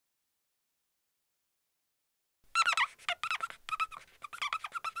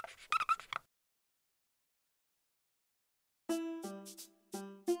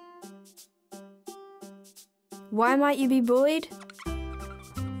Why might you be bullied?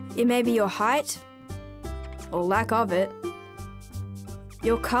 It may be your height, or lack of it,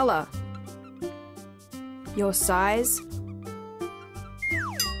 your colour, your size,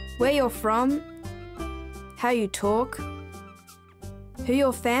 where you're from, how you talk, who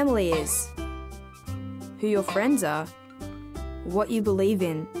your family is, who your friends are, what you believe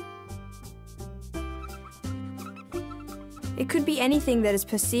in. It could be anything that is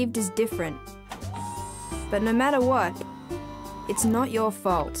perceived as different, but no matter what, it's not your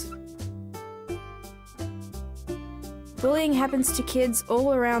fault. Bullying happens to kids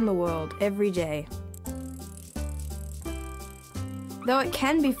all around the world every day. Though it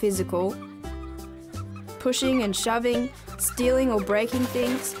can be physical, pushing and shoving, stealing or breaking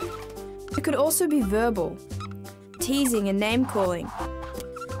things, it could also be verbal, teasing and name-calling,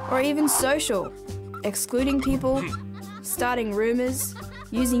 or even social, excluding people, starting rumours,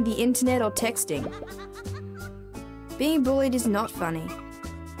 using the internet or texting. Being bullied is not funny.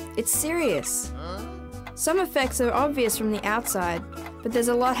 It's serious. Some effects are obvious from the outside, but there's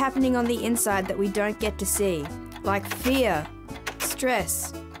a lot happening on the inside that we don't get to see, like fear,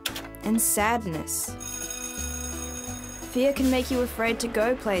 stress, and sadness. Fear can make you afraid to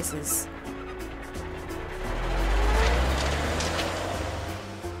go places.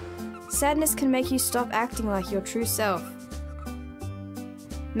 Sadness can make you stop acting like your true self.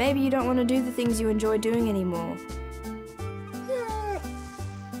 Maybe you don't want to do the things you enjoy doing anymore.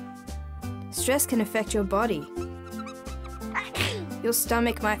 Stress can affect your body. Your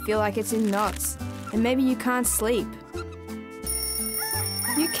stomach might feel like it's in knots, and maybe you can't sleep.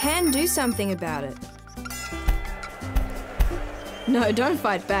 You can do something about it. No, don't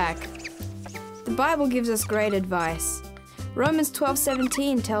fight back. The Bible gives us great advice. Romans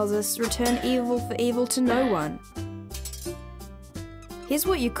 12:17 tells us, return evil for evil to no one. Here's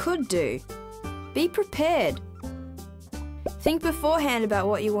what you could do. Be prepared. Think beforehand about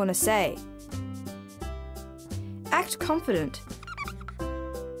what you want to say. Act confident.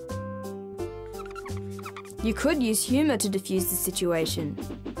 You could use humour to diffuse the situation.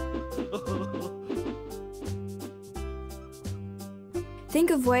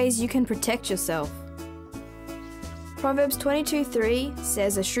 Think of ways you can protect yourself. Proverbs 22:3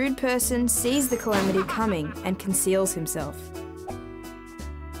 says a shrewd person sees the calamity coming and conceals himself.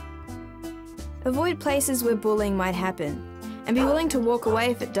 Avoid places where bullying might happen, and be willing to walk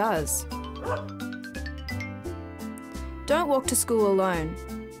away if it does. Don't walk to school alone.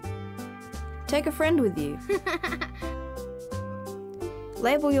 Take a friend with you.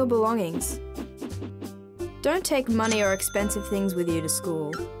 Label your belongings. Don't take money or expensive things with you to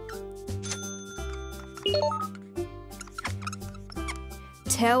school.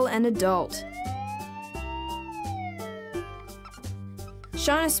 Tell an adult.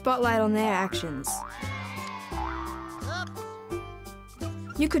 Shine a spotlight on their actions.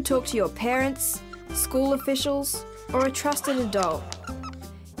 You could talk to your parents, school officials, or a trusted adult,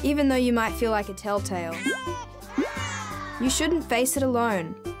 even though you might feel like a telltale. You shouldn't face it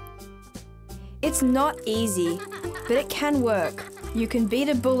alone. It's not easy, but it can work. You can beat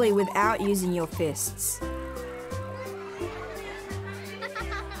a bully without using your fists.